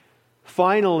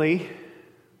Finally,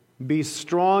 be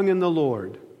strong in the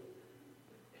Lord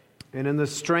and in the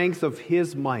strength of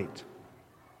His might.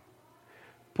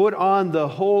 Put on the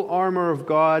whole armor of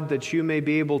God that you may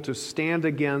be able to stand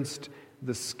against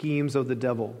the schemes of the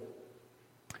devil.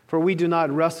 For we do not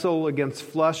wrestle against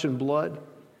flesh and blood,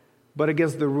 but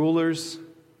against the rulers,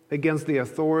 against the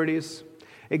authorities,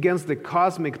 against the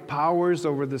cosmic powers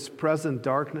over this present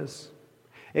darkness,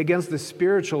 against the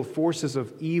spiritual forces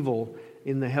of evil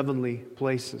in the heavenly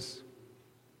places.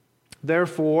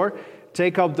 Therefore,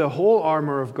 take up the whole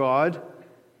armor of God,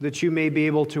 that you may be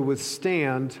able to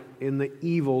withstand in the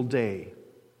evil day,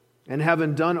 and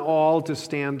having done all, to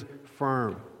stand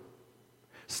firm.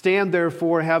 Stand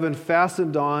therefore, having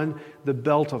fastened on the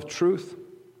belt of truth,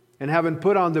 and having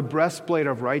put on the breastplate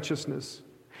of righteousness,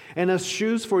 and as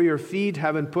shoes for your feet,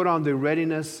 having put on the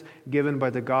readiness given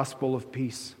by the gospel of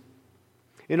peace.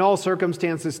 In all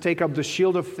circumstances, take up the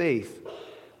shield of faith,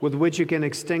 with which you can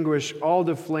extinguish all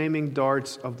the flaming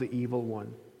darts of the evil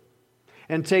one.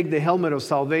 And take the helmet of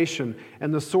salvation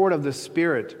and the sword of the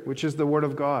Spirit, which is the word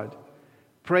of God,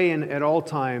 praying at all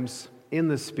times in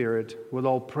the Spirit with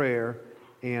all prayer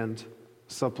and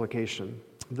supplication.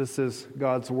 This is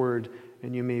God's word,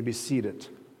 and you may be seated.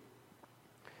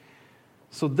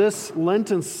 So this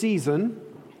Lenten season,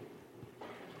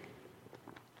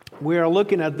 we are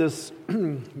looking at this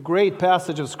great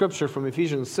passage of Scripture from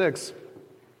Ephesians 6,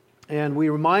 and we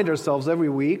remind ourselves every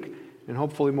week, and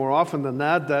hopefully more often than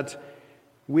that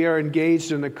we are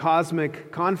engaged in a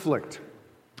cosmic conflict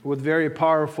with very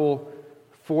powerful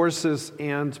forces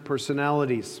and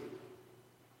personalities.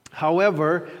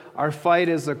 However, our fight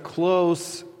is a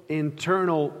close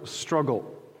internal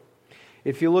struggle.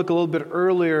 If you look a little bit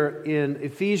earlier in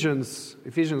Ephesians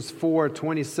 4,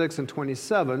 26 and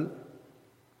 27,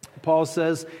 Paul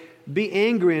says, "Be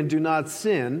angry and do not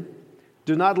sin.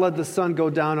 Do not let the sun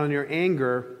go down on your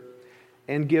anger,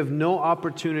 and give no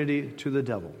opportunity to the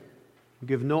devil."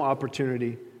 Give no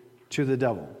opportunity to the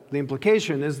devil. The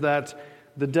implication is that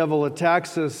the devil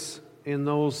attacks us in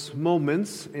those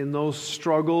moments, in those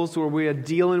struggles where we are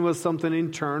dealing with something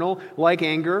internal, like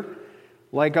anger,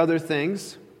 like other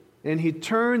things. And he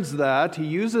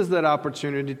uses that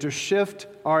opportunity to shift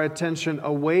our attention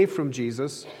away from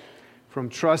Jesus, from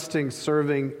trusting,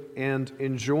 serving, and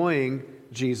enjoying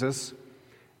Jesus.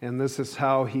 And this is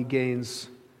how he gains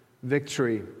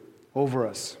victory over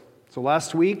us. So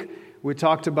last week, we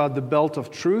talked about the belt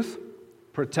of truth,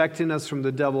 protecting us from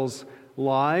the devil's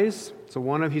lies. So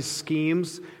one of his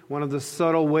schemes, one of the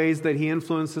subtle ways that he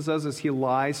influences us is he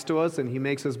lies to us and he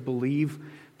makes us believe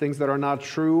things that are not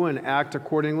true and act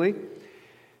accordingly.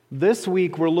 This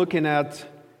week we're looking at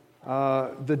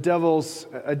a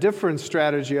different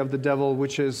strategy of the devil,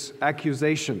 which is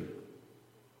accusation.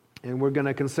 And we're going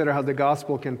to consider how the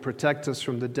gospel can protect us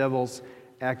from the devil's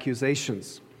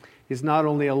accusations. He's not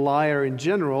only a liar in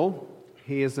general,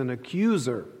 he is an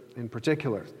accuser in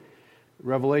particular.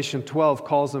 Revelation 12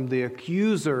 calls him the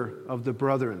accuser of the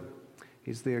brethren.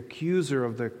 He's the accuser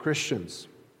of the Christians.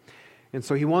 And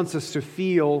so he wants us to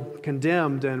feel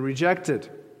condemned and rejected.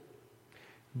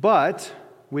 But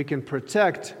we can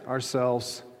protect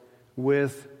ourselves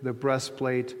with the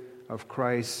breastplate of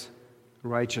Christ's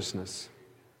righteousness.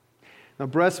 Now,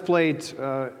 breastplate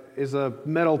is a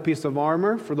metal piece of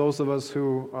armor for those of us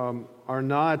who are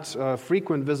not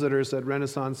frequent visitors at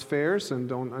Renaissance fairs and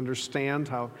don't understand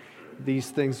how these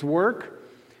things work.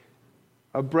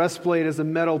 A breastplate is a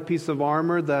metal piece of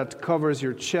armor that covers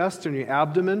your chest and your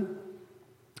abdomen,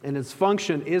 and its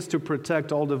function is to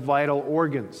protect all the vital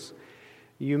organs.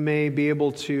 You may be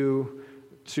able to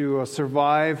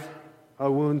survive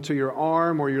a wound to your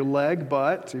arm or your leg,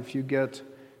 but if you get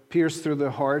pierced through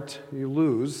the heart, you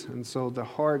lose. And so the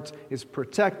heart is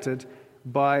protected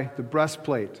by the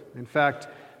breastplate. In fact,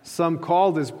 some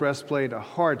call this breastplate a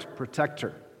heart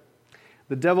protector.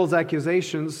 The devil's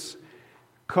accusations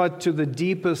cut to the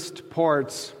deepest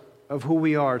parts of who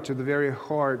we are, to the very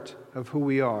heart of who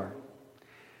we are.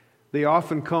 They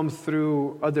often come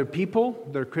through other people,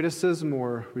 their criticism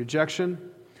or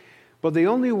rejection, but they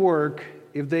only work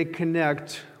if they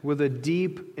connect with a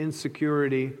deep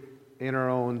insecurity in our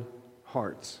own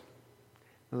hearts.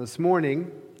 Now, this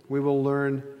morning, we will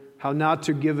learn how not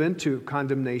to give in to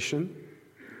condemnation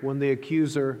when the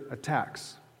accuser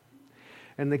attacks.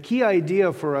 And the key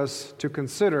idea for us to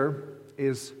consider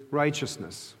is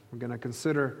righteousness. We're going to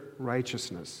consider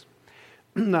righteousness.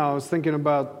 Now, I was thinking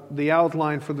about the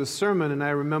outline for this sermon, and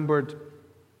I remembered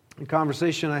a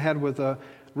conversation I had with a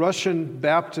Russian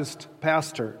Baptist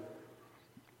pastor.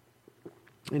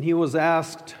 And he was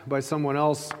asked by someone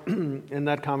else in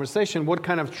that conversation what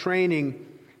kind of training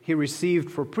he received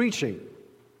for preaching.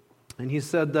 And he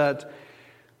said that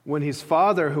when his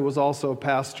father, who was also a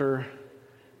pastor,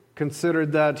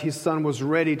 considered that his son was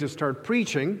ready to start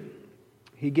preaching,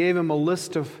 he gave him a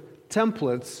list of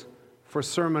templates for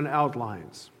sermon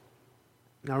outlines.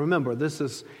 Now remember, this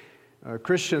is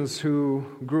Christians who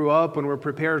grew up and were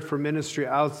prepared for ministry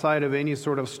outside of any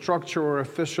sort of structure or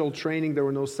official training. There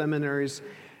were no seminaries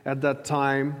at that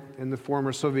time in the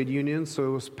former Soviet Union, so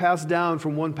it was passed down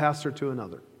from one pastor to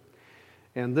another.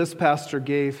 And this pastor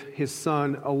gave his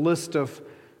son a list of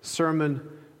sermon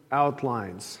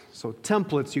outlines. So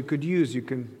templates you could use. You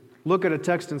can look at a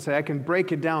text and say, I can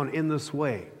break it down in this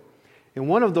way. And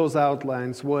one of those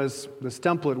outlines was, this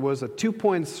template was a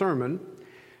 2-point sermon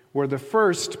where the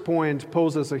first point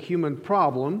poses a human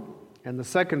problem and the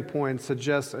second point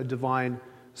suggests a divine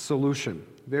solution.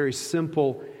 Very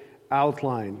simple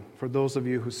outline. For those of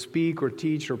you who speak or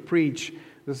teach or preach,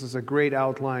 this is a great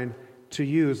outline to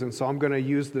use. And so I'm going to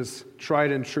use this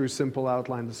tried and true simple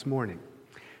outline this morning.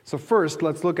 So first,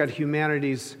 let's look at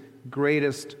humanity's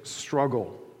greatest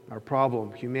struggle, our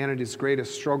problem, humanity's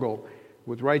greatest struggle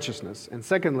with righteousness. And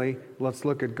secondly, let's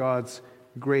look at God's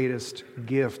greatest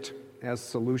gift as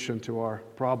solution to our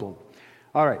problem.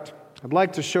 All right, I'd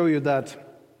like to show you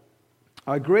that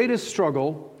our greatest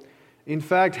struggle, in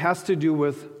fact, has to do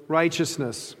with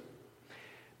righteousness.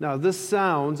 Now,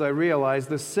 I realize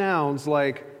this sounds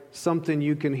like something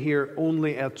you can hear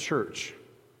only at church.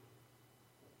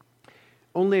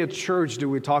 Only at church do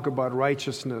we talk about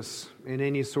righteousness in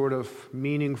any sort of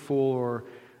meaningful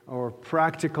or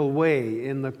practical way.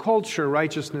 In the culture,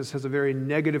 righteousness has a very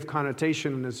negative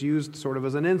connotation and is used sort of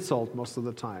as an insult most of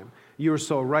the time. You're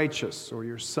so righteous, or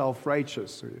you're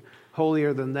self-righteous, or you're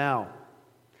holier than thou.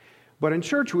 But in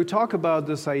church, we talk about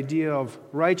this idea of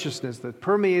righteousness that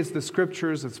permeates the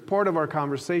Scriptures. It's part of our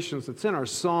conversations. It's in our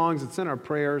songs. It's in our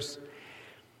prayers.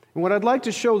 And what I'd like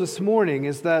to show this morning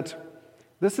is that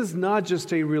this is not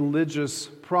just a religious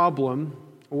problem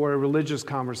or a religious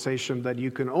conversation that you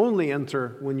can only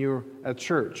enter when you're at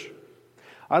church.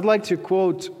 I'd like to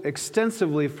quote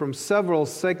extensively from several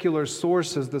secular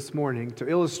sources this morning to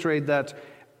illustrate that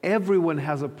everyone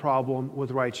has a problem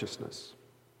with righteousness.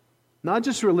 Not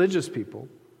just religious people.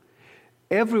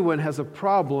 Everyone has a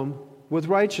problem with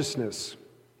righteousness.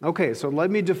 Okay, so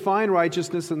let me define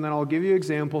righteousness and then I'll give you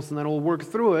examples and then we'll work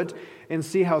through it and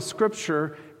see how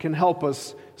Scripture can help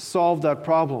us solve that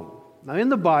problem. Now, in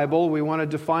the Bible, we want to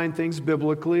define things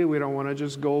biblically. We don't want to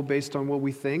just go based on what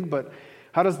we think, but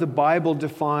how does the Bible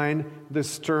define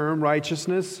this term,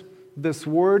 righteousness? This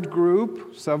word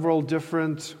group, several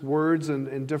different words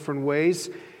in different ways.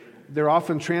 They're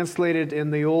often translated in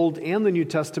the Old and the New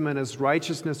Testament as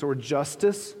righteousness or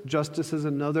justice. Justice is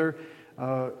another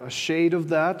a shade of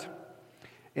that.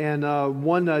 And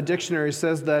one dictionary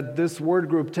says that this word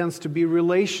group tends to be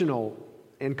relational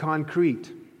and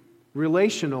concrete.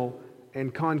 Relational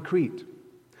and concrete.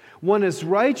 One is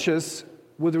righteous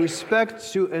with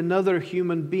respect to another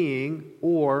human being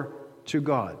or to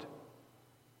God,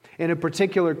 in a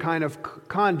particular kind of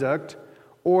conduct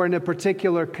or in a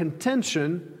particular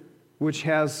contention which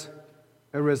has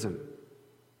arisen.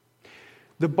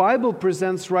 The Bible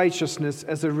presents righteousness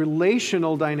as a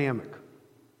relational dynamic.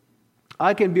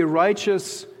 I can be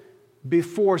righteous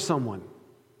before someone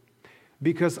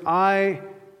because I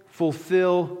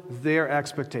fulfill their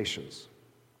expectations.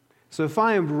 So if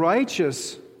I am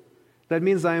righteous, that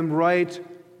means I am right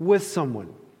with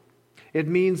someone. It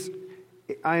means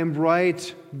I am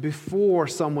right before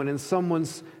someone, in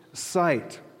someone's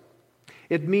sight.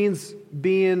 It means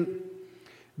being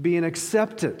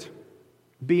accepted,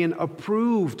 being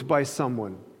approved by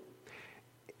someone.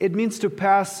 It means to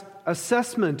pass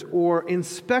assessment or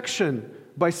inspection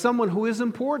by someone who is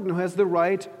important, who has the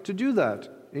right to do that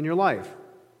in your life.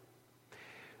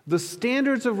 The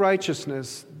standards of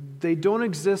righteousness, they don't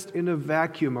exist in a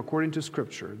vacuum according to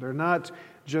Scripture. They're not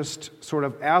just sort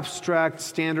of abstract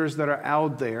standards that are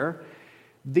out there.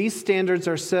 These standards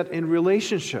are set in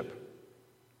relationship.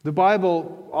 The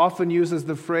Bible often uses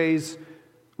the phrase,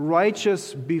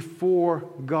 righteous before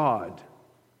God.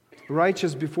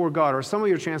 Righteous before God. Or some of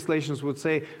your translations would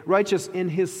say, righteous in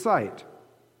His sight.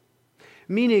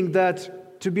 Meaning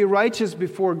that to be righteous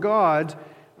before God,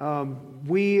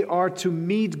 we are to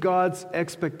meet God's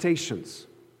expectations.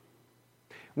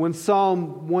 When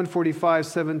Psalm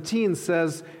 145:17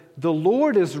 says, the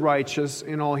Lord is righteous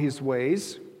in all His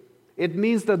ways, it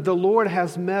means that the Lord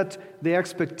has met the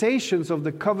expectations of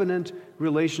the covenant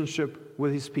relationship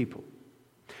with His people.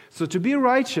 So to be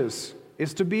righteous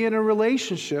is to be in a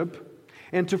relationship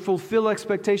and to fulfill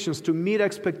expectations, to meet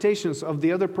expectations of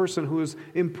the other person who is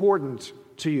important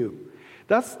to you.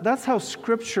 That's how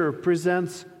Scripture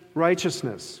presents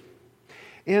righteousness.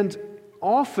 And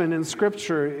often in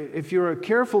Scripture, if you're a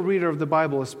careful reader of the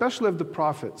Bible, especially of the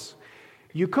prophets,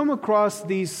 you come across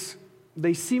these,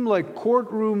 they seem like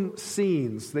courtroom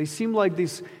scenes. They seem like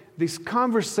these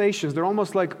conversations. They're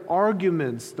almost like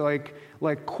arguments,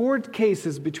 like court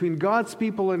cases between God's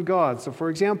people and God. So for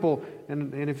example,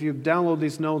 and if you download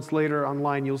these notes later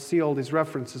online, you'll see all these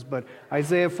references, but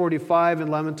Isaiah 45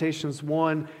 and Lamentations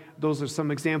 1, those are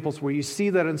some examples where you see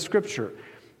that in Scripture.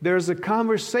 There's a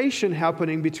conversation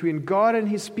happening between God and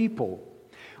His people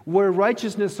where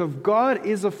righteousness of God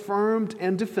is affirmed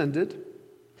and defended,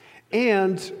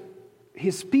 and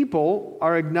His people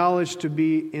are acknowledged to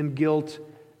be in guilt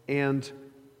and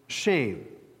shame.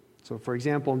 So for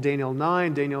example, in Daniel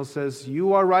 9, Daniel says,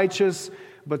 "You are righteous,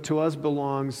 but to us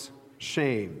belongs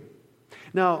shame."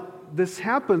 Now, this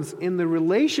happens in the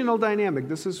relational dynamic.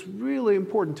 This is really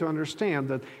important to understand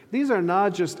that these are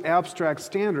not just abstract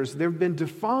standards. They've been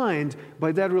defined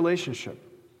by that relationship.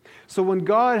 So when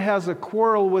God has a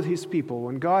quarrel with His people,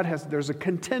 when there's a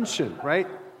contention, right?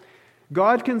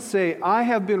 God can say, "I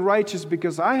have been righteous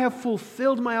because I have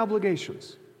fulfilled my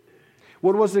obligations.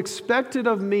 What was expected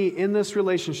of me in this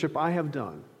relationship, I have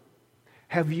done.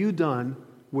 Have you done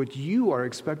what you are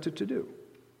expected to do?"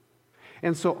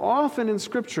 And so often in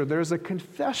Scripture, there's a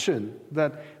confession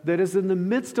that is in the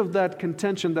midst of that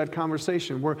contention, that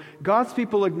conversation, where God's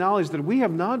people acknowledge that we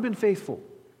have not been faithful.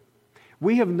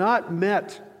 We have not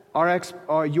met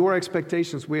your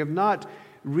expectations. We have not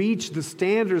reached the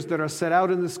standards that are set out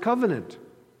in this covenant.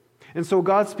 And so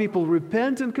God's people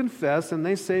repent and confess, and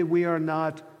they say, "We are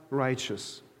not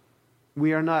righteous.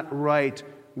 We are not right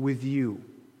with you.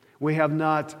 We have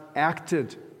not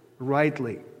acted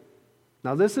rightly."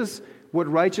 Now, this is what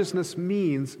righteousness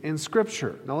means in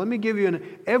Scripture. Now, let me give you an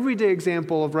everyday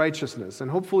example of righteousness,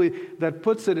 and hopefully that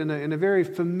puts it in a very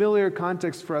familiar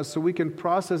context for us so we can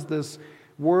process this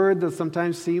word that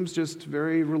sometimes seems just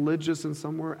very religious and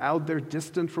somewhere out there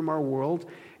distant from our world.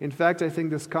 In fact, I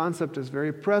think this concept is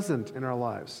very present in our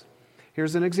lives.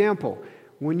 Here's an example.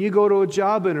 When you go to a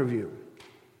job interview,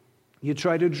 you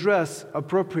try to dress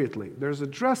appropriately. There's a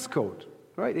dress code,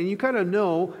 right? And you kind of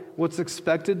know what's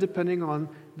expected depending on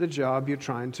the job you're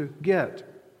trying to get.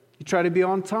 You try to be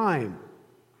on time.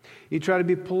 You try to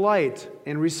be polite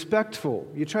and respectful.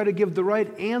 You try to give the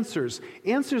right answers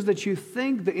that you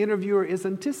think the interviewer is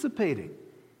anticipating,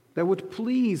 that would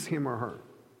please him or her.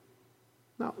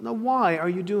 Now why are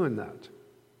you doing that?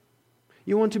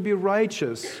 You want to be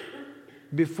righteous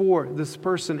before this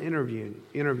person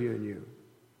interviewing you.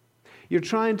 You're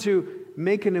trying to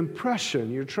make an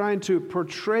impression. You're trying to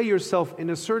portray yourself in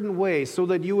a certain way so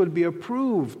that you would be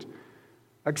approved,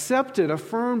 accepted,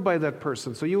 affirmed by that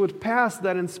person. So you would pass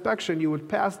that inspection. You would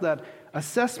pass that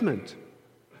assessment.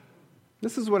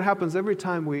 This is what happens every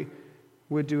time we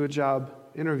would do a job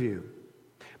interview.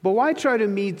 But why try to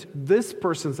meet this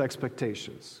person's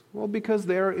expectations? Well, because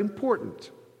they are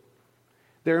important.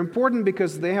 They're important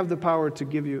because they have the power to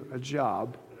give you a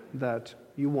job that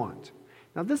you want.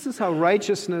 Now, this is how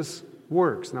righteousness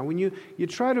works. Now, when you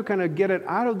try to kind of get it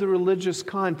out of the religious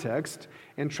context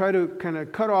and try to kind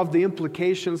of cut off the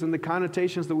implications and the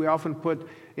connotations that we often put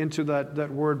into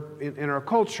that word in our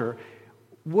culture,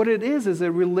 what it is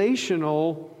a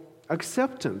relational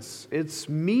acceptance. It's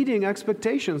meeting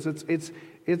expectations.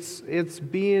 It's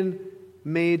being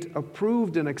made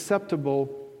approved and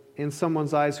acceptable in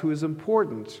someone's eyes who is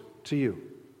important to you.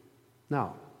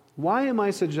 Now, why am I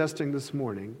suggesting this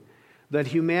morning that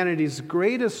humanity's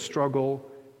greatest struggle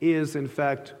is, in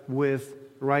fact, with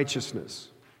righteousness?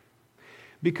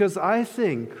 Because I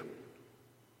think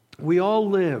we all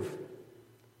live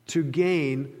to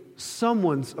gain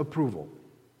someone's approval,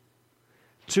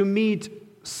 to meet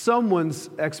someone's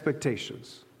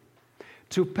expectations,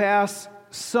 to pass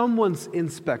someone's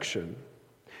inspection,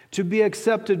 to be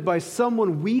accepted by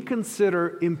someone we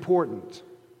consider important.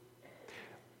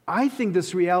 I think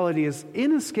this reality is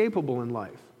inescapable in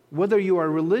life. Whether you are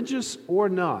religious or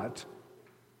not,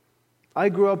 I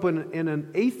grew up in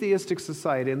an atheistic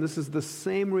society, and this is the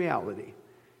same reality.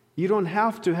 You don't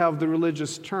have to have the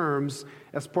religious terms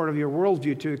as part of your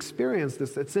worldview to experience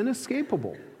this. It's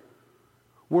inescapable.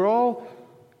 We're all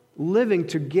living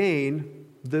to gain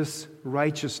this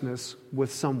righteousness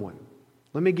with someone.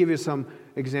 Let me give you some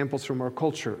examples from our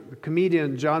culture. The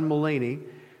comedian John Mulaney,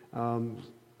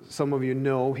 some of you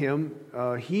know him,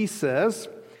 he says,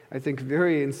 I think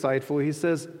very insightful, he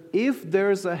says, "If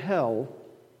there's a hell,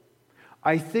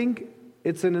 I think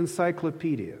it's an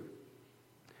encyclopedia.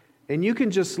 And you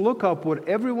can just look up what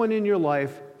everyone in your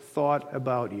life thought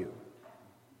about you.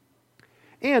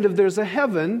 And if there's a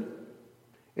heaven,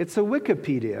 it's a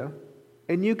Wikipedia,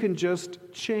 and you can just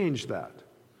change that."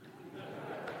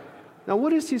 Now,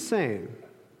 what is he saying?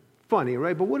 Funny,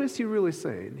 right? But what is he really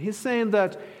saying? He's saying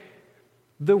that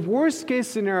the worst case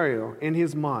scenario in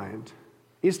his mind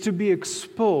is to be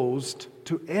exposed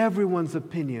to everyone's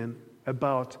opinion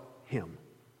about him.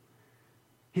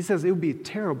 He says it would be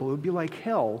terrible, it would be like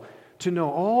hell to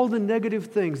know all the negative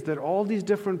things that all these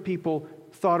different people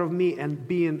thought of me and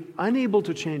being unable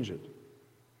to change it.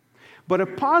 But a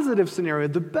positive scenario,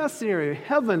 the best scenario,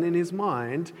 heaven in his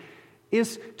mind,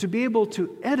 is to be able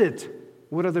to edit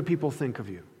what other people think of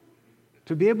you.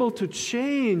 To be able to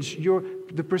change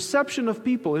the perception of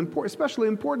people, especially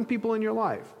important people in your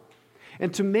life,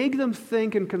 and to make them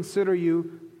think and consider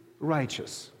you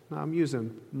righteous. Now, I'm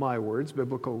using my words,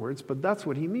 biblical words, but that's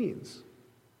what he means.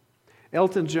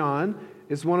 Elton John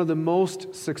is one of the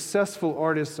most successful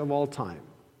artists of all time.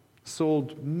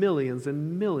 Sold millions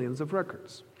and millions of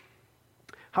records.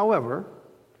 However,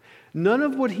 none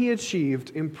of what he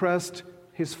achieved impressed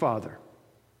his father,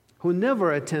 who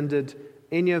never attended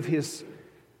any of his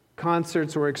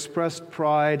concerts or expressed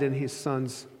pride in his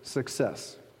son's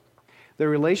success. Their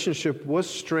relationship was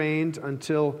strained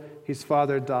until his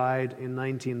father died in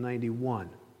 1991.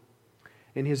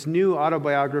 In his new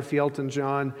autobiography, Elton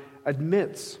John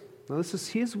admits, now this is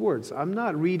his words, I'm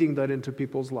not reading that into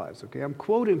people's lives, okay? I'm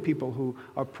quoting people who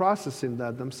are processing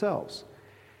that themselves.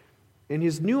 In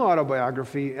his new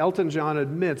autobiography, Elton John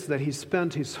admits that he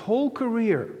spent his whole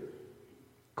career,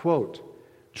 quote,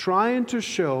 trying to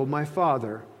show my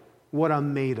father what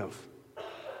I'm made of.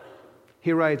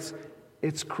 He writes,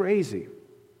 it's crazy,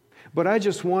 but I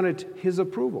just wanted his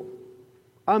approval.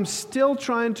 I'm still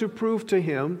trying to prove to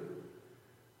him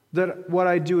that what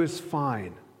I do is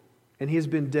fine, and he's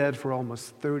been dead for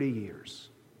almost 30 years.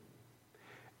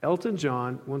 Elton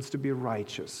John wants to be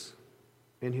righteous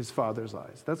in his father's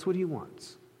eyes. That's what he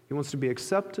wants. He wants to be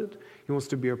accepted. He wants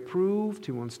to be approved.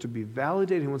 He wants to be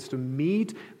validated. He wants to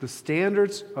meet the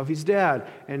standards of his dad.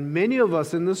 And many of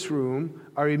us in this room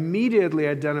are immediately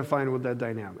identifying with that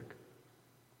dynamic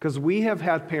because we have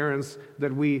had parents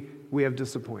that we have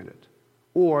disappointed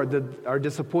or that are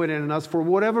disappointed in us for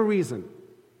whatever reason.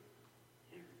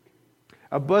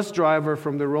 A bus driver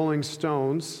from the Rolling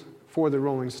Stones,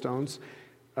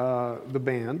 the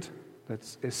band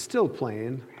that is still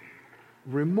playing,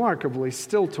 remarkably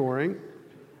still touring.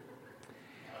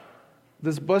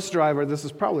 This bus driver, this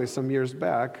is probably some years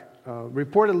back,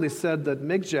 reportedly said that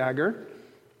Mick Jagger,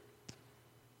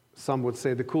 some would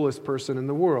say the coolest person in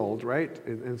the world, right,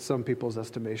 in some people's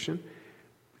estimation,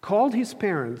 called his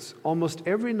parents almost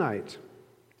every night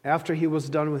after he was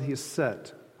done with his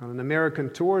set on an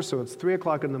American tour, so it's 3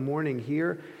 o'clock in the morning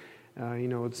here.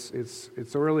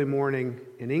 It's early morning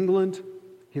in England.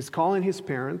 He's calling his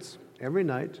parents every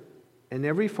night, and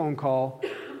every phone call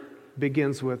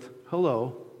begins with,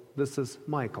 hello, this is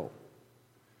Michael.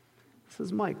 This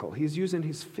is Michael. He's using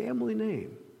his family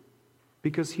name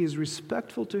because he's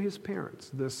respectful to his parents.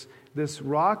 This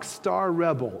rock star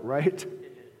rebel, right,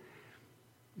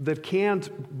 that can't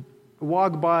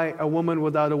walk by a woman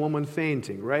without a woman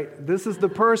fainting, right? This is the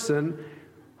person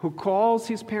who calls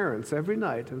his parents every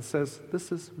night and says,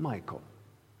 this is Michael.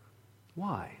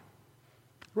 Why?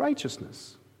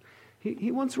 Righteousness.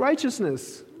 He wants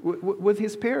righteousness with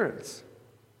his parents.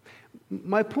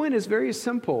 My point is very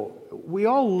simple. We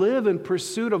all live in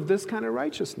pursuit of this kind of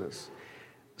righteousness.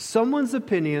 Someone's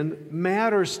opinion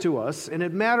matters to us, and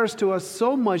it matters to us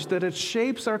so much that it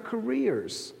shapes our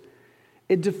careers.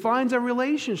 It defines our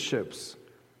relationships.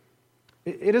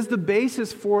 It is the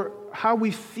basis for how we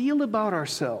feel about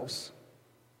ourselves.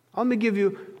 Let me give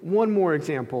you one more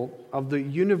example of the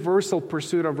universal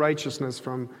pursuit of righteousness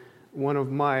from one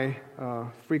of my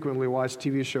frequently watched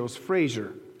TV shows,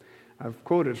 Frasier. I've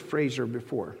quoted Frasier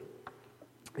before.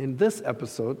 In this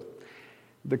episode,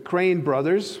 the Crane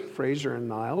brothers, Frasier and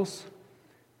Niles,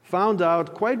 found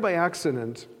out quite by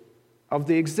accident of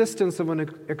the existence of an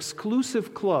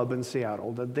exclusive club in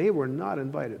Seattle that they were not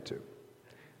invited to.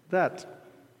 That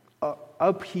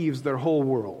upheaves their whole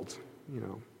world.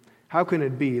 How can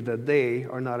it be that they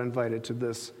are not invited to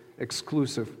this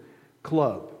exclusive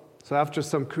club? So after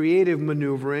some creative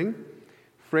maneuvering,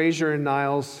 Frasier and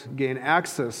Niles gain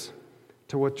access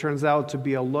to what turns out to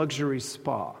be a luxury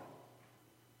spa.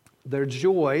 Their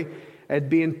joy at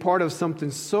being part of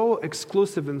something so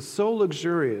exclusive and so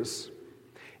luxurious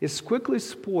is quickly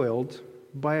spoiled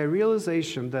by a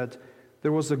realization that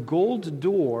there was a gold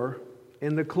door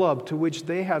in the club to which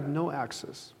they had no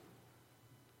access.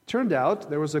 Turned out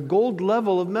there was a gold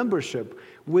level of membership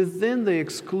within the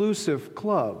exclusive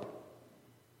club.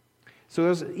 So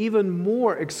there's an even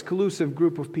more exclusive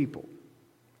group of people.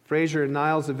 Frasier and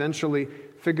Niles eventually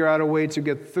figure out a way to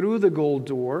get through the gold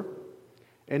door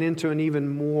and into an even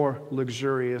more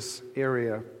luxurious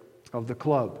area of the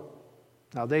club.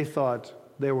 Now, they thought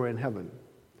they were in heaven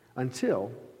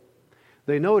until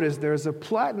they noticed there's a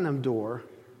platinum door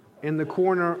in the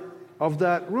corner of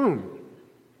that room.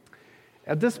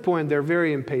 At this point, they're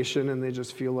very impatient and they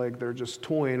just feel like they're just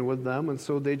toying with them, and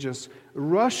so they just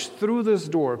rush through this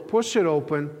door, push it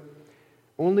open,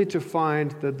 only to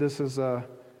find that this is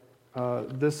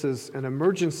an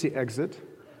emergency exit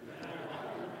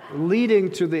leading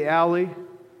to the alley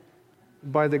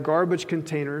by the garbage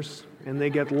containers, and they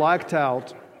get locked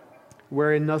out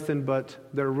wearing nothing but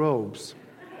their robes.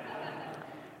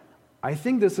 I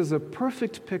think this is a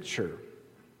perfect picture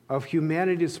of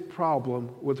humanity's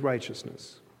problem with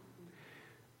righteousness.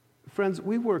 Friends,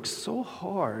 we work so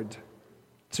hard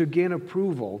to gain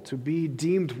approval, to be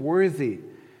deemed worthy,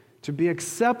 to be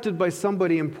accepted by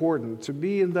somebody important, to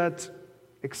be in that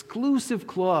exclusive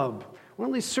club where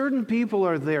only certain people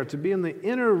are there, to be in the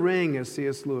inner ring, as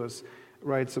C.S. Lewis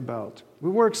writes about. We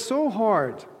work so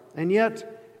hard, and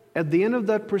yet, at the end of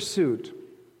that pursuit,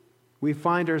 we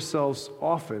find ourselves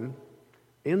often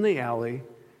in the alley,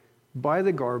 by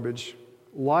the garbage,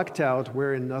 locked out,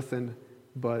 wearing nothing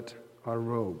but our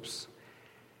robes.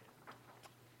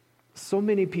 So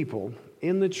many people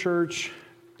in the church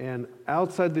and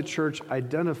outside the church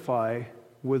identify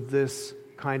with this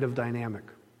kind of dynamic.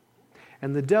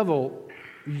 And the devil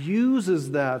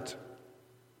uses that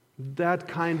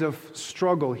kind of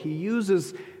struggle. He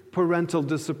uses parental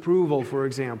disapproval, for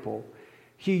example.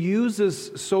 He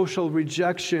uses social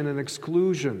rejection and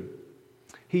exclusion.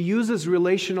 He uses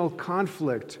relational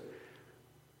conflict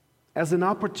as an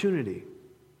opportunity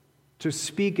to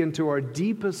speak into our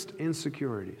deepest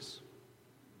insecurities.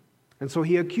 And so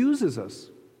he accuses us.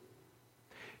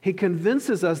 He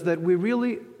convinces us that we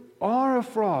really are a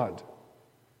fraud,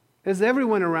 as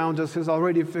everyone around us has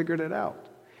already figured it out.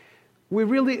 We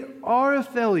really are a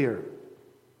failure,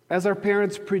 as our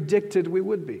parents predicted we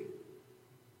would be.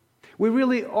 We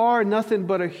really are nothing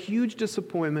but a huge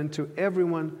disappointment to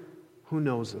everyone who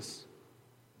knows us.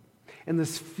 And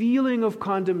this feeling of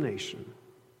condemnation,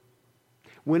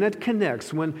 when it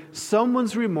connects, when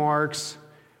someone's remarks,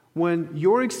 when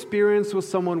your experience with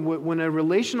someone, when a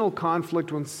relational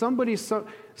conflict, when something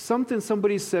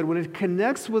somebody said, when it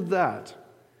connects with that,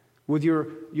 with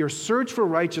your search for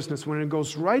righteousness, when it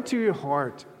goes right to your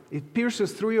heart, it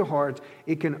pierces through your heart,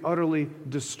 it can utterly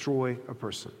destroy a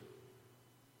person.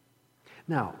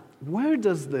 Now, where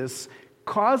does this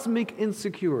cosmic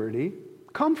insecurity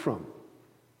come from?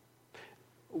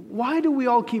 Why do we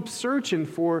all keep searching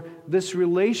for this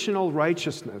relational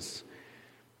righteousness?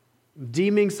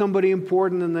 Deeming somebody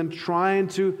important and then trying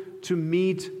to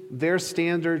meet their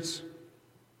standards.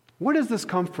 Where does this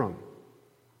come from?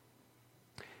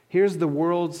 Here's the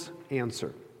world's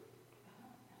answer.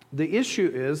 The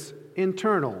issue is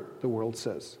internal, the world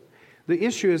says. The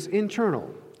issue is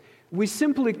internal. We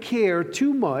simply care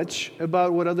too much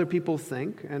about what other people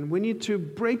think, and we need to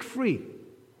break free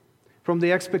from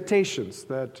the expectations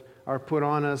that are put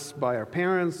on us by our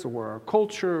parents or our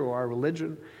culture or our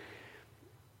religion.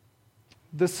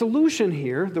 The solution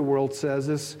here, the world says,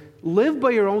 is live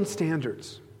by your own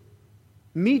standards.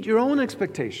 Meet your own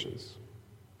expectations.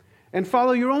 And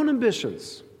follow your own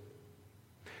ambitions.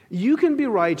 You can be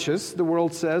righteous, the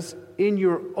world says, in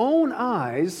your own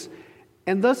eyes,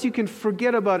 and thus you can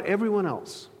forget about everyone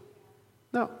else.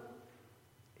 Now,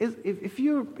 if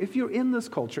you're in this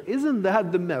culture, isn't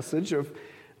that the message of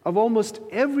almost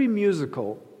every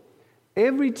musical,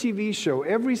 every TV show,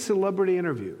 every celebrity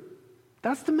interview?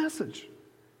 That's the message.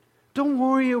 Don't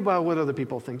worry about what other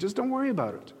people think. Just don't worry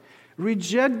about it.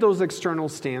 Reject those external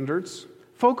standards.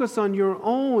 Focus on your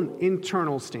own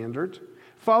internal standard.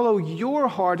 Follow your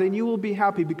heart and you will be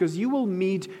happy because you will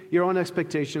meet your own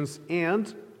expectations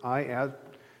and, I add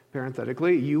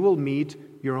parenthetically, you will meet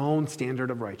your own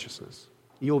standard of righteousness.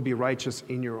 You'll be righteous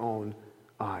in your own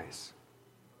eyes.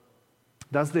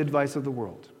 That's the advice of the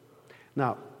world.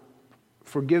 Now,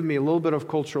 forgive me a little bit of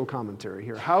cultural commentary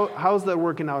here. How's that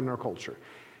working out in our culture?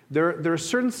 There are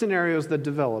certain scenarios that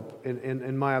develop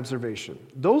in my observation.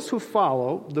 Those who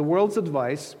follow the world's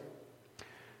advice,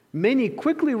 many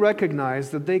quickly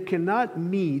recognize that they cannot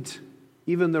meet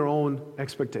even their own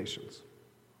expectations.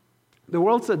 The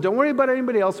world said, don't worry about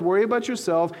anybody else, worry about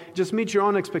yourself, just meet your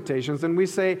own expectations. And we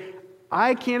say,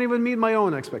 I can't even meet my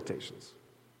own expectations.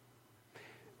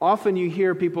 Often you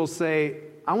hear people say,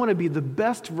 I want to be the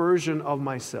best version of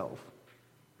myself.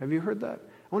 Have you heard that?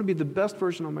 I want to be the best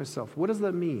version of myself. What does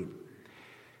that mean?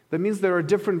 That means there are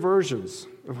different versions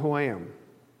of who I am.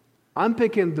 I'm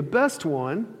picking the best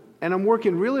one, and I'm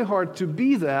working really hard to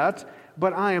be that,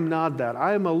 but I am not that.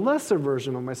 I am a lesser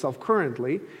version of myself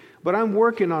currently, but I'm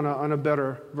working on a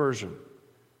better version.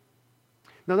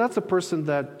 Now, that's a person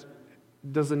that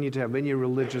doesn't need to have any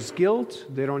religious guilt.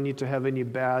 They don't need to have any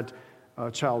bad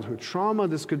childhood trauma.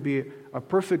 This could be a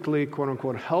perfectly,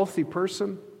 quote-unquote, healthy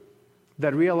person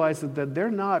that realizes that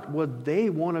they're not what they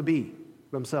want to be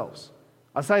themselves.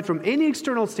 Aside from any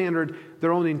external standard,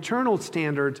 their own internal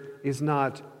standard is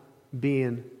not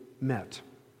being met.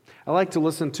 I like to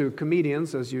listen to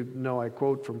comedians. As you know, I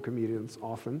quote from comedians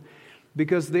often,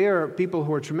 because they are people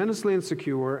who are tremendously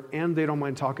insecure and they don't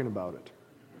mind talking about it.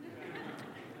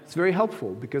 It's very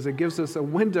helpful because it gives us a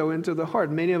window into the heart.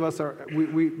 Many of us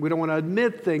we don't want to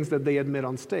admit things that they admit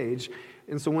on stage.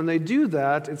 And so when they do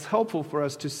that, it's helpful for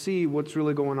us to see what's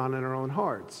really going on in our own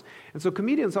hearts. And so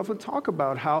comedians often talk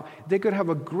about how they could have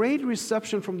a great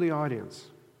reception from the audience,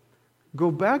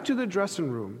 go back to the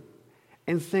dressing room,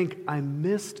 and think, I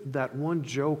missed that one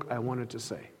joke I wanted to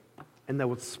say. And that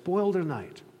would spoil their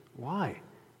night. Why?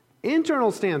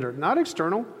 Internal standard, not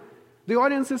external. The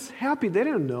audience is happy. They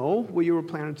didn't know what you were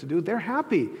planning to do. They're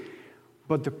happy.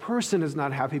 But the person is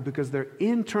not happy because their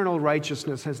internal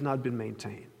righteousness has not been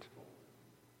maintained.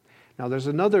 Now, there's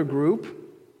another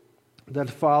group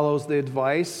that follows the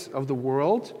advice of the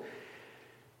world,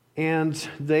 and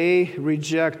they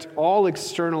reject all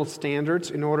external standards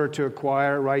in order to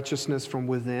acquire righteousness from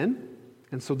within.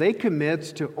 And so they commit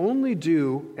to only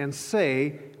do and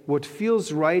say what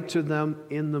feels right to them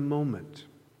in the moment.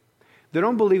 They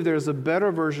don't believe there is a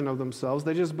better version of themselves.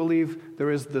 They just believe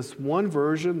there is this one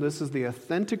version. This is the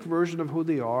authentic version of who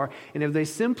they are. And if they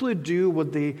simply do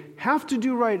what they have to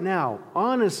do right now,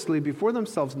 honestly, before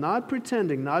themselves, not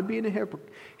pretending, not being a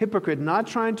hypocrite, not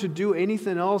trying to do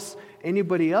anything else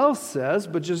anybody else says,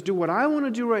 but just do what I want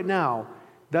to do right now,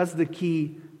 that's the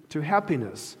key to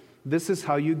happiness. This is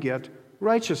how you get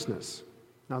righteousness.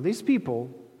 Now, these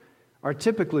people are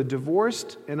typically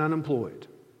divorced and unemployed.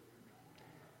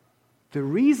 The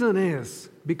reason is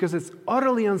because it's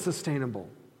utterly unsustainable.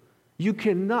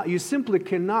 You simply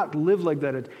cannot live like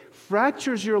that. It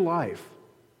fractures your life.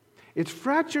 It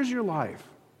fractures your life.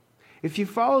 If you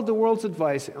follow the world's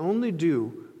advice and only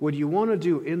do what you want to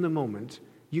do in the moment,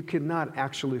 you cannot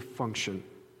actually function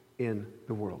in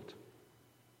the world.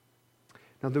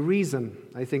 Now, the reason,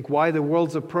 I think, why the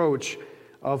world's approach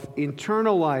of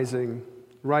internalizing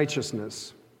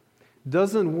righteousness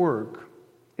doesn't work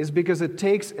is because it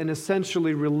takes an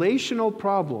essentially relational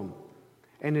problem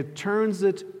and it turns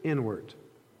it inward.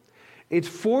 It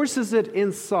forces it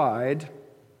inside,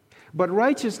 but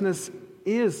righteousness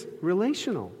is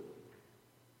relational.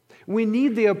 We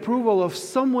need the approval of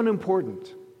someone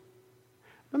important.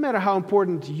 No matter how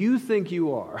important you think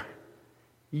you are,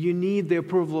 you need the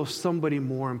approval of somebody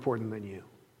more important than you.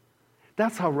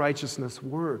 That's how righteousness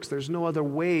works. There's no other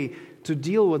way to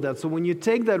deal with that. So when you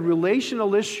take that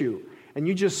relational issue and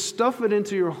you just stuff it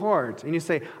into your heart, and you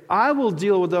say, I will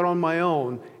deal with that on my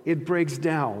own, it breaks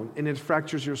down and it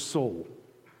fractures your soul.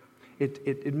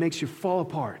 It makes you fall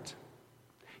apart.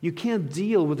 You can't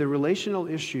deal with a relational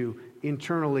issue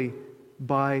internally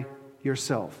by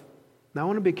yourself. Now, I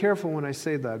want to be careful when I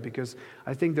say that because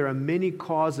I think there are many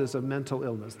causes of mental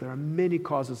illness. There are many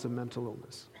causes of mental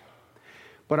illness.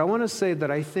 But I want to say that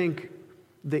I think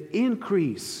the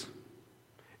increase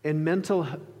in mental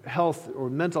health or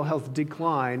mental health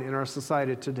decline in our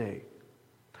society today,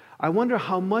 I wonder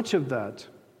how much of that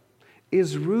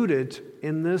is rooted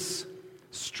in this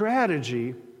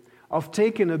strategy of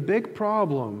taking a big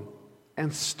problem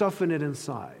and stuffing it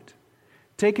inside.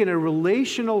 Taking a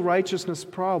relational righteousness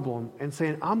problem and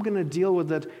saying, I'm going to deal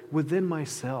with it within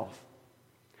myself.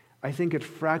 I think it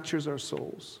fractures our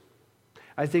souls.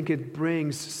 I think it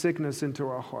brings sickness into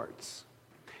our hearts.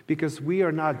 Because we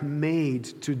are not made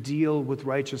to deal with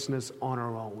righteousness on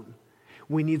our own.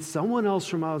 We need someone else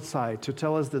from outside to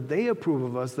tell us that they approve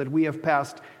of us, that we have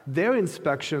passed their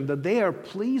inspection, that they are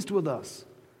pleased with us.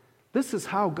 This is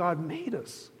how God made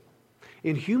us.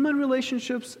 In human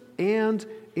relationships and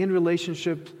in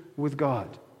relationship with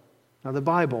God. Now the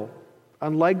Bible,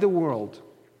 unlike the world,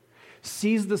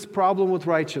 sees this problem with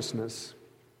righteousness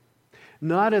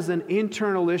not as an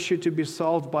internal issue to be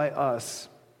solved by us,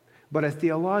 but a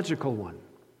theological one.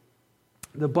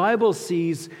 The Bible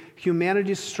sees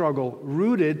humanity's struggle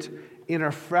rooted in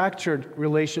our fractured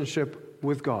relationship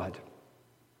with God.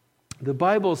 The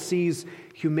Bible sees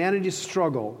humanity's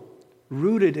struggle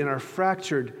rooted in our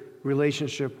fractured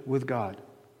relationship with God.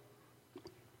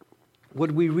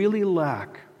 What we really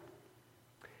lack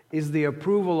is the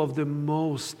approval of the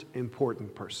most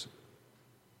important person.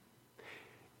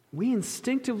 We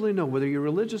instinctively know, whether you're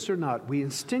religious or not, we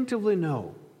instinctively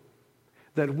know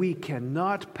that we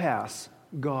cannot pass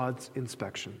God's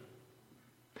inspection,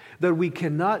 that we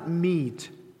cannot meet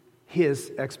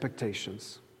His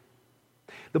expectations.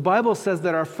 The Bible says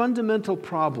that our fundamental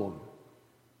problem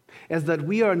is that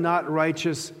we are not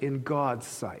righteous in God's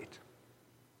sight,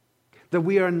 that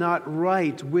we are not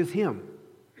right with Him.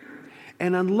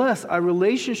 And unless our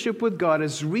relationship with God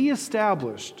is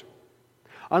reestablished,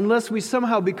 unless we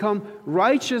somehow become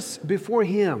righteous before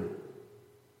Him,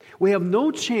 we have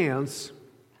no chance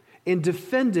in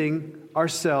defending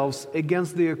ourselves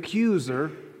against the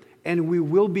accuser, and we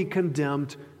will be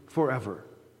condemned forever.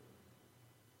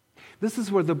 This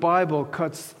is where the Bible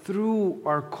cuts through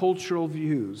our cultural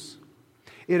views.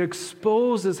 It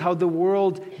exposes how the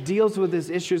world deals with these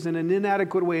issues in an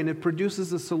inadequate way, and it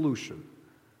produces a solution.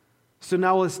 So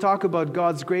now let's talk about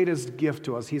God's greatest gift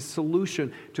to us, His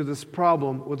solution to this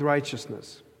problem with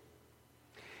righteousness.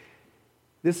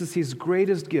 This is His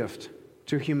greatest gift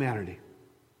to humanity.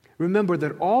 Remember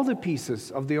that all the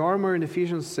pieces of the armor in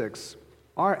Ephesians 6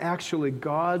 are actually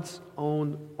God's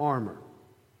own armor.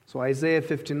 So Isaiah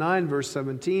 59, verse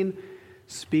 17,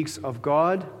 speaks of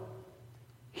God.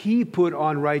 He put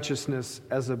on righteousness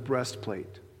as a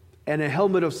breastplate and a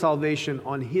helmet of salvation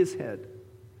on His head.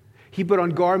 He put on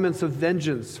garments of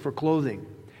vengeance for clothing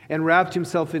and wrapped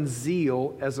Himself in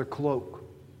zeal as a cloak.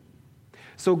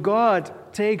 So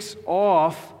God takes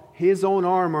off His own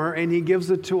armor and He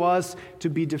gives it to us to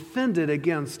be defended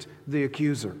against the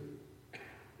accuser.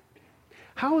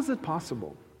 How is it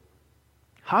possible?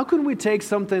 How can we take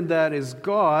something that is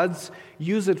God's,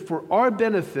 use it for our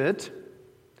benefit,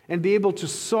 and be able to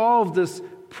solve this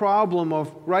problem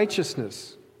of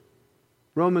righteousness?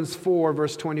 Romans 4,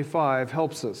 verse 25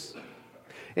 helps us.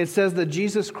 It says that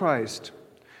Jesus Christ,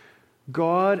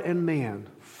 God and man,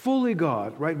 fully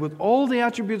God, right, with all the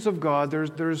attributes of God,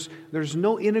 there's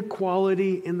no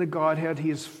inequality in the Godhead. He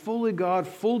is fully God,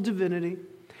 full divinity,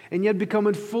 and yet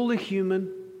becoming fully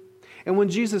human. And when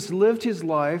Jesus lived His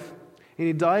life, and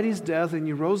He died His death, and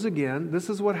He rose again, this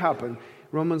is what happened.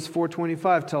 Romans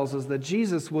 4:25 tells us that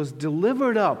Jesus was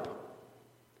delivered up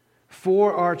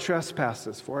for our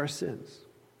trespasses, for our sins,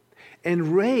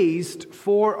 and raised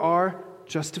for our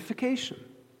justification.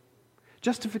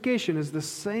 Justification is the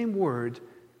same word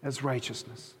as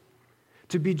righteousness.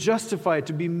 To be justified,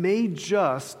 to be made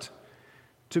just,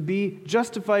 to be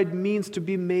justified means to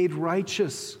be made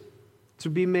righteous, to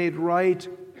be made right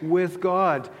with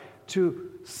God, to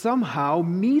somehow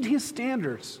meet His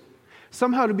standards,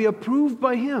 somehow to be approved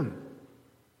by Him.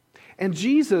 And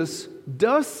Jesus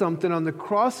does something on the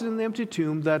cross and in the empty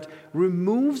tomb that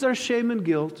removes our shame and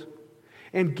guilt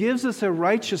and gives us a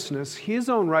righteousness, His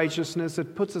own righteousness,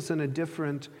 that puts us in a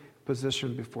different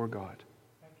position before God.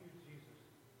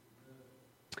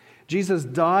 Jesus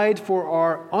died for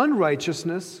our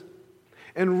unrighteousness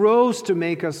and rose to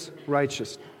make us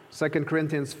righteous. 2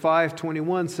 Corinthians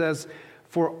 5:21 says,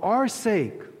 "For our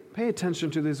sake," pay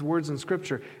attention to these words in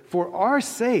Scripture, "for our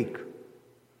sake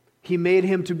He made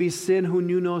Him to be sin who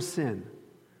knew no sin,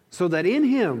 so that in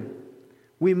Him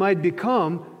we might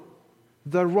become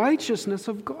the righteousness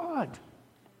of God."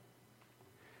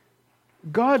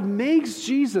 God makes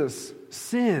Jesus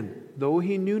sin, though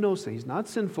He knew no sin. He's not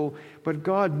sinful, but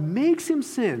God makes Him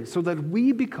sin so that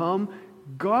we become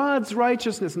God's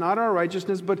righteousness, not our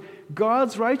righteousness, but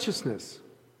God's righteousness.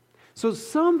 So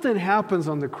something happens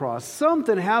on the cross,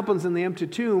 something happens in the empty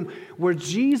tomb where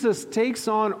Jesus takes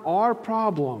on our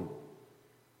problem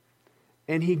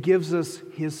and He gives us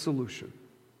His solution.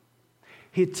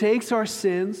 He takes our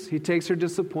sins, He takes our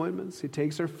disappointments, He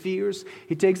takes our fears,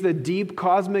 He takes the deep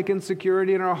cosmic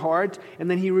insecurity in our heart, and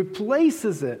then He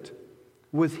replaces it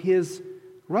with His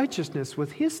righteousness,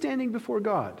 with His standing before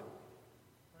God.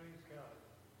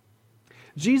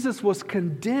 Jesus was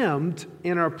condemned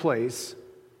in our place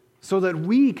so that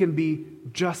we can be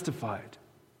justified.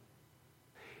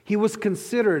 He was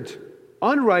considered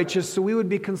unrighteous so we would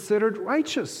be considered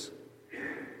righteous.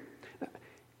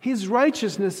 His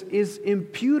righteousness is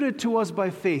imputed to us by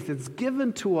faith. It's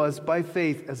given to us by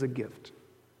faith as a gift.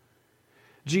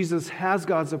 Jesus has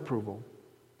God's approval.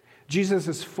 Jesus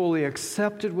is fully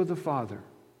accepted with the Father.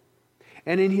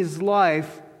 And in His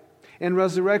life and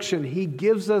resurrection, He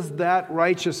gives us that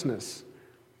righteousness.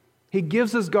 He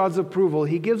gives us God's approval.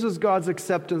 He gives us God's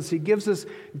acceptance. He gives us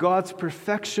God's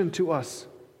perfection to us.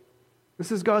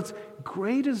 This is God's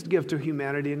greatest gift to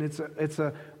humanity, and it's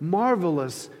a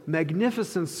marvelous,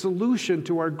 magnificent solution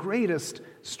to our greatest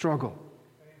struggle.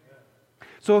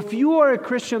 So if you are a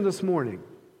Christian this morning,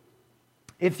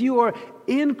 if you are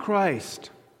in Christ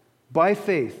by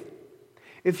faith,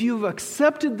 if you've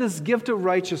accepted this gift of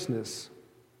righteousness,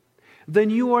 then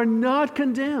you are not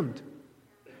condemned.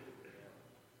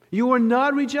 You are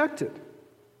not rejected.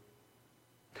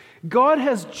 God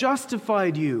has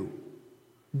justified you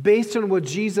based on what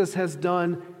Jesus has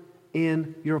done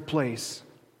in your place.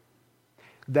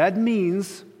 That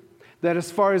means that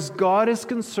as far as God is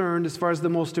concerned, as far as the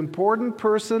most important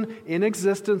person in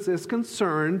existence is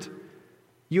concerned,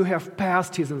 you have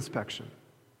passed His inspection.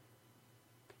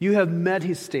 You have met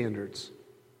His standards.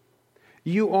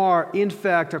 You are, in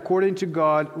fact, according to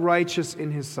God, righteous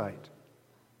in His sight.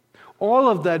 All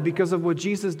of that because of what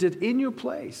Jesus did in your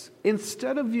place,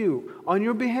 instead of you, on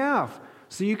your behalf,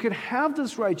 so you could have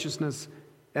this righteousness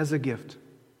as a gift.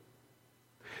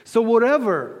 So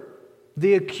whatever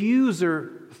the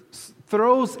accuser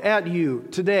throws at you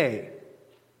today,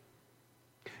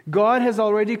 God has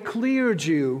already cleared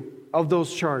you of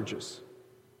those charges.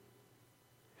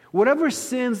 Whatever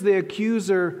sins the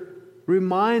accuser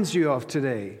reminds you of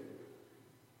today,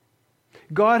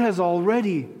 God has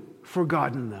already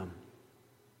forgotten them.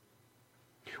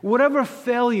 Whatever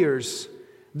failures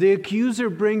the accuser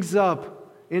brings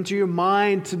up into your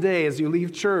mind today as you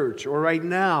leave church or right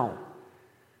now,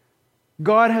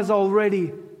 God has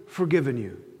already forgiven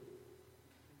you.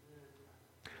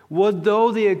 What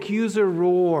though the accuser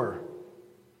roar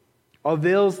of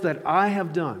ills that I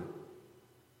have done?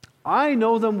 I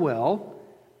know them well,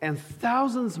 and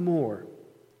thousands more.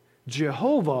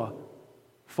 Jehovah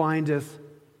findeth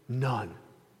none.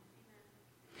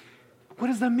 What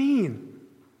does that mean?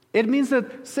 It means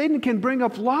that Satan can bring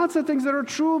up lots of things that are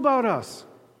true about us.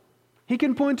 He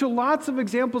can point to lots of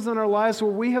examples in our lives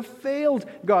where we have failed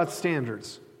God's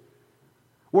standards.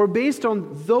 Where based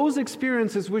on those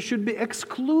experiences, we should be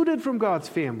excluded from God's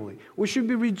family. We should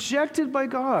be rejected by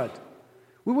God.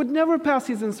 We would never pass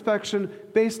His inspection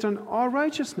based on our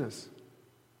righteousness.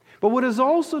 But what is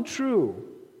also true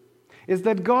is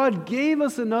that God gave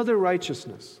us another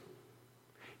righteousness.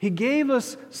 He gave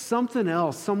us something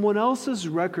else, someone else's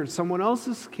record, someone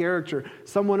else's character,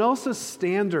 someone else's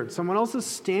standard, someone else's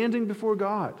standing before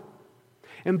God.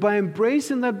 And by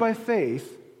embracing that by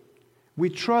faith, we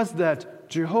trust that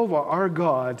Jehovah, our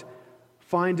God,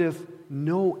 findeth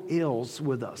no ills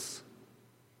with us.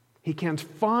 He can't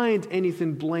find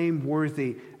anything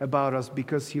blameworthy about us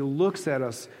because He looks at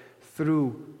us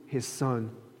through His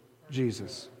Son,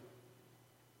 Jesus.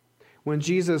 When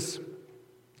Jesus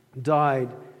died,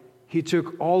 He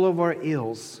took all of our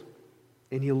ills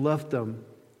and He left them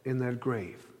in that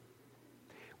grave.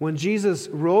 When Jesus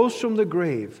rose from the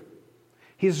grave,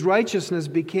 His righteousness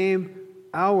became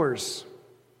ours.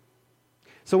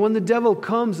 So when the devil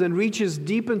comes and reaches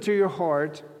deep into your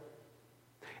heart,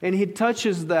 and he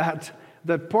touches that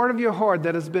part of your heart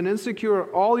that has been insecure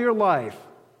all your life,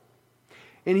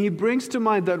 and he brings to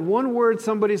mind that one word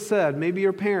somebody said, maybe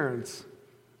your parents,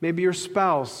 maybe your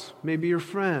spouse, maybe your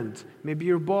friend, maybe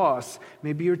your boss,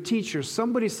 maybe your teacher,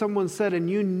 someone said, and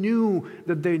you knew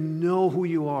that they know who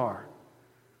you are,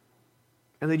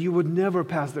 and that you would never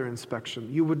pass their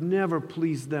inspection, you would never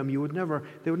please them, they would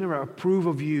never approve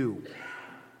of you.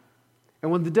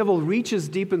 And when the devil reaches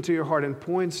deep into your heart and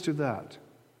points to that,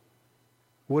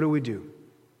 what do?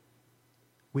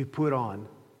 We put on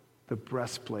the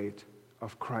breastplate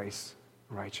of Christ's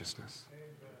righteousness.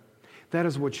 That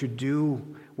is what you do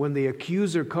when the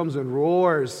accuser comes and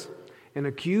roars and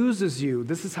accuses you.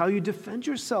 This is how you defend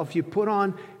yourself. You put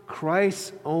on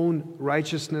Christ's own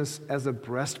righteousness as a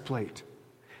breastplate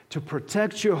to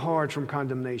protect your heart from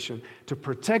condemnation, to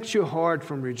protect your heart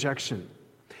from rejection.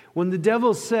 When the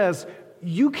devil says,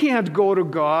 you can't go to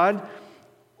God,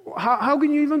 how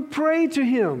can you even pray to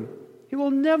Him? He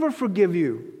will never forgive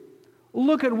you.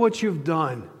 Look at what you've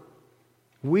done.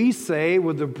 We say,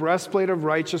 with the breastplate of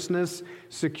righteousness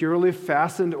securely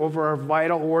fastened over our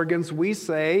vital organs, we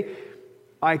say,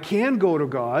 I can go to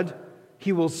God.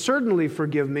 He will certainly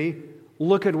forgive me.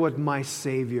 Look at what my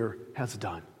Savior has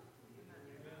done.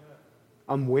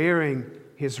 I'm wearing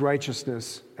His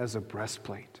righteousness as a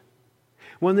breastplate.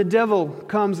 When the devil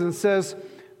comes and says,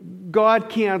 God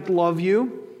can't love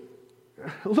you,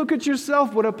 look at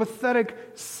yourself, what a pathetic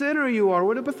sinner you are,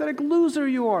 what a pathetic loser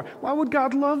you are. Why would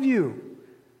God love you?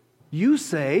 You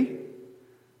say,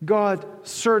 God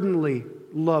certainly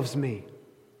loves me.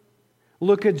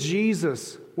 Look at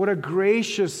Jesus, what a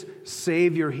gracious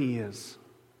Savior He is.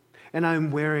 And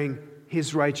I'm wearing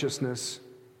His righteousness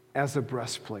as a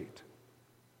breastplate.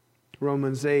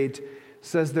 Romans 8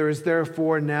 says, there is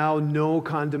therefore now no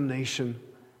condemnation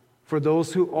for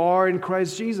those who are in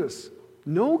Christ Jesus.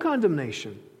 No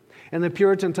condemnation. And the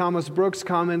Puritan Thomas Brooks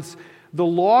comments, the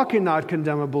law cannot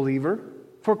condemn a believer,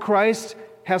 for Christ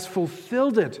has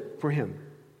fulfilled it for him.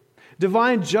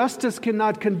 Divine justice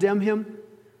cannot condemn him,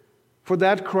 for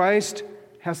that Christ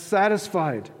has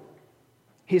satisfied.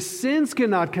 His sins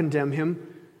cannot condemn him,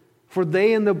 for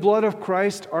they in the blood of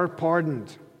Christ are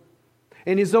pardoned.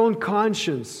 And his own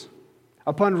conscience,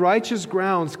 upon righteous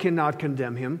grounds, cannot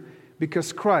condemn him,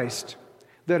 because Christ,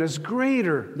 that is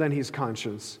greater than his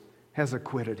conscience, has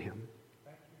acquitted him.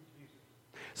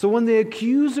 So when the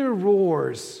accuser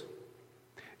roars,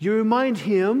 you remind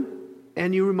him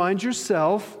and you remind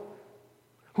yourself,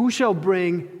 who shall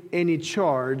bring any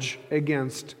charge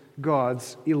against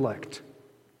God's elect?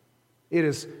 It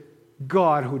is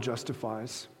God who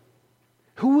justifies.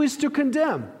 Who is to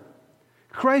condemn?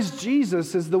 Christ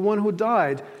Jesus is the one who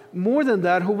died. More than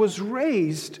that, who was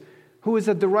raised, who is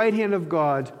at the right hand of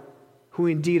God, who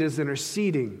indeed is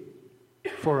interceding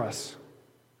for us.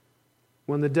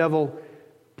 When the devil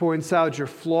points out your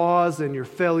flaws and your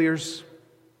failures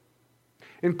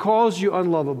and calls you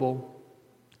unlovable,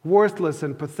 worthless,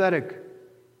 and pathetic,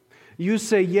 you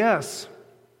say, yes,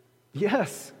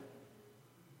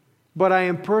 but I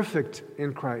am perfect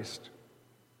in Christ.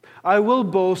 I will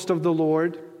boast of the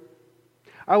Lord.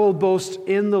 I will boast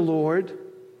in the Lord.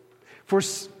 For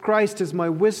Christ is my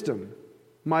wisdom,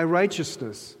 my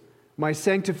righteousness, my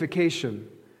sanctification,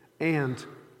 and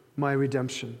my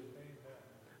redemption.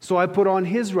 So I put on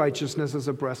His righteousness as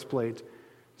a breastplate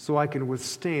so I can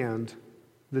withstand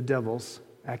the devil's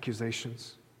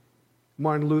accusations.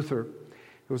 Martin Luther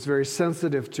was very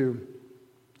sensitive to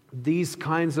these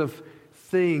kinds of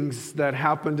things that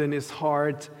happened in his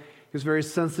heart. He was very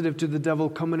sensitive to the devil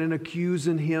coming and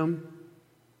accusing him.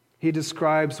 He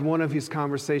describes one of his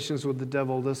conversations with the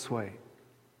devil this way: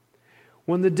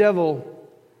 when the devil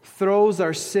throws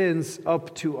our sins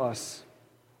up to us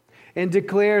and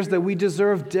declares that we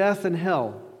deserve death and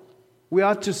hell, we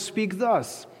ought to speak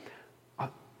thus: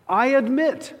 I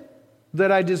admit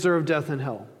that I deserve death and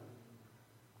hell.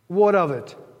 What of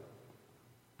it?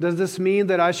 Does this mean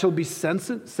that I shall be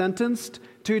sentenced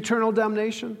to eternal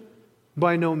damnation?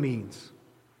 By no means.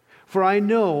 For I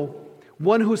know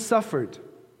one who suffered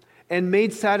and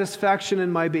made satisfaction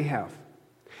in my behalf.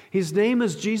 His name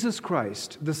is Jesus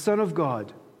Christ, the Son of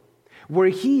God. Where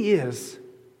He is,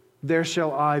 there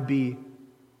shall I be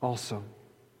also.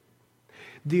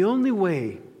 The only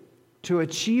way to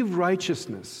achieve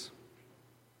righteousness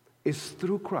is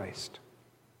through Christ.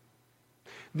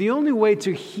 The only way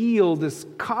to heal this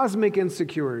cosmic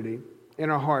insecurity in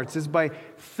our hearts is by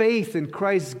faith in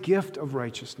Christ's gift of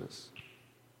righteousness.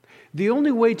 The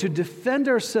only way to defend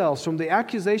ourselves from the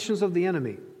accusations of the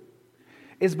enemy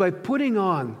is by putting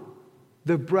on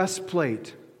the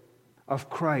breastplate of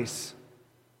Christ's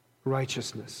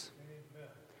righteousness.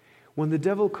 When the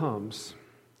devil comes,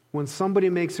 when somebody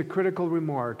makes a critical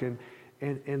remark and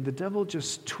the devil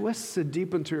just twists it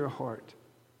deep into your heart,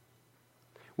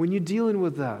 when you're dealing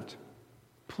with that,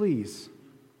 please,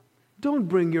 don't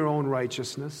bring your own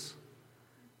righteousness.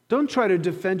 Don't try to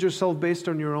defend yourself based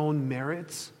on your own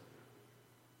merits.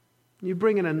 You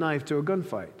bring in a knife to a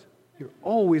gunfight, you're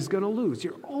always going to lose.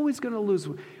 You're always going to lose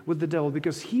with the devil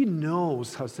because he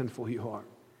knows how sinful you are.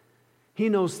 He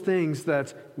knows things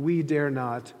that we dare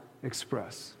not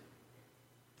express.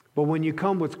 But when you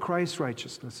come with Christ's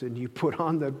righteousness and you put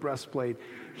on that breastplate,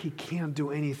 he can't do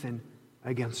anything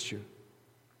against you.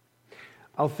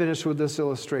 I'll finish with this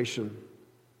illustration.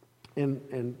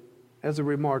 And as a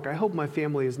remark, I hope my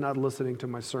family is not listening to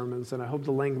my sermons, and I hope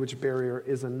the language barrier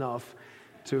is enough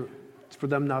for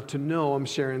them not to know I'm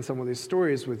sharing some of these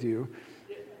stories with you.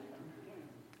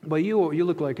 But you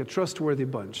look like a trustworthy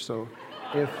bunch, so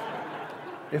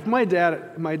if my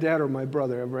dad or my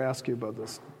brother ever ask you about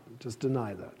this, just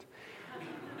deny that.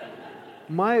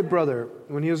 My brother,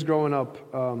 when he was growing up,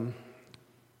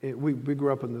 we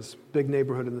grew up in this big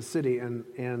neighborhood in the city, and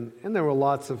there were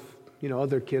lots of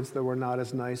other kids that were not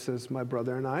as nice as my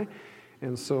brother and I,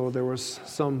 and so there was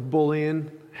some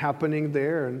bullying happening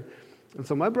there, and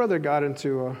so my brother got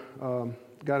into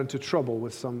trouble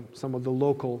with some of the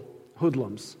local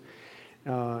hoodlums,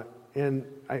 and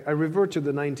I revert to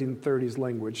the 1930s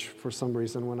language for some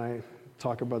reason when I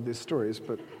talk about these stories,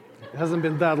 but it hasn't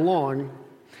been that long.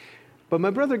 But my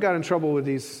brother got in trouble with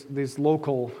these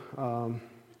local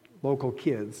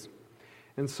kids.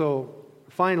 And so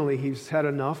finally he's had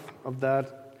enough of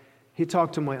that. He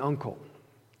talked to my uncle.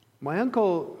 My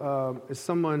uncle is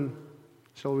someone,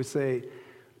 shall we say,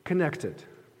 connected.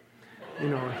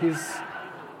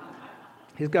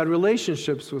 He's got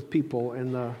relationships with people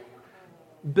in the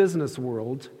business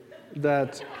world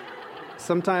that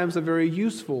sometimes are very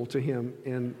useful to him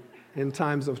in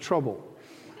times of trouble.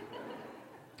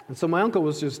 And so my uncle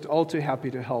was just all too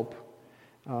happy to help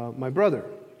my brother.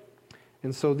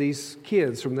 And so these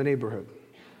kids from the neighborhood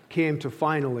came to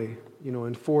finally,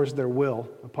 enforce their will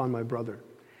upon my brother.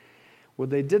 What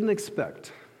they didn't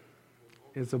expect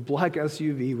is a black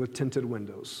SUV with tinted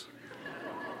windows.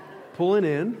 Pulling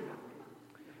in,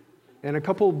 and a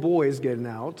couple of boys getting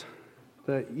out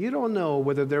that you don't know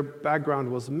whether their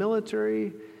background was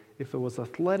military, if it was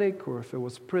athletic, or if it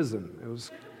was prison. It was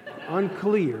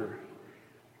unclear.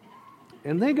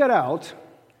 And they got out,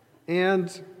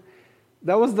 and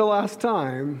that was the last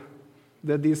time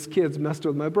that these kids messed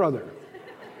with my brother.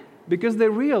 Because they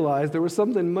realized there was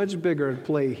something much bigger at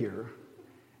play here,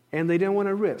 and they didn't want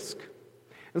to risk.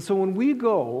 And so when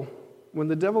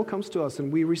the devil comes to us and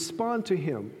we respond to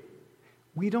him,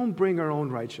 we don't bring our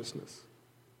own righteousness.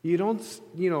 You don't,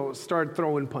 start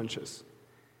throwing punches.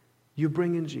 You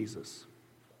bring in Jesus.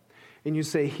 And you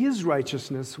say, his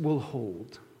righteousness will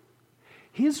hold.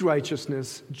 His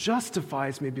righteousness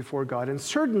justifies me before God and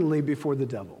certainly before the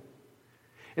devil.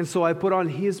 And so I put on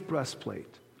his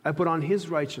breastplate. I put on his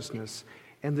righteousness,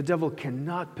 and the devil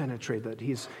cannot penetrate that.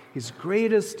 His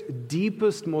greatest,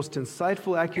 deepest, most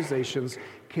insightful accusations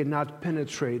cannot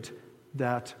penetrate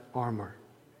that armor.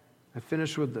 I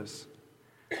finish with this.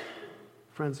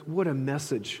 Friends, what a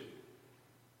message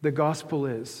the gospel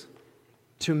is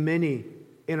to many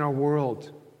in our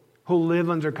world who live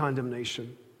under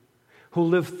condemnation, who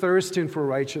live thirsting for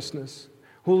righteousness,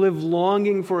 who live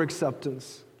longing for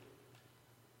acceptance.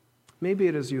 Maybe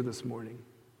it is you this morning.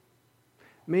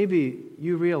 Maybe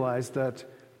you realize that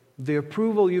the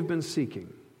approval you've been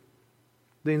seeking,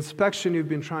 the inspection you've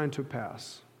been trying to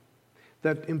pass,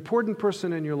 that important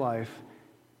person in your life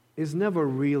is never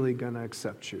really going to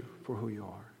accept you for who you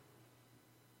are.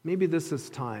 Maybe this is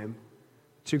time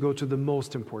to go to the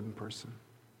most important person.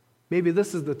 Maybe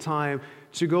this is the time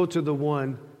to go to the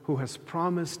one who has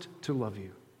promised to love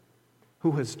you,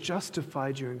 who has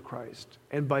justified you in Christ.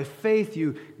 And by faith,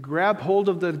 you grab hold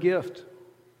of that gift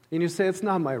and you say, it's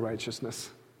not my righteousness.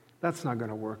 That's not going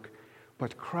to work.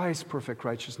 But Christ's perfect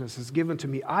righteousness is given to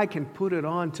me. I can put it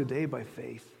on today by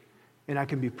faith, and I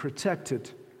can be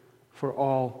protected for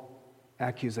all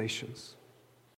accusations.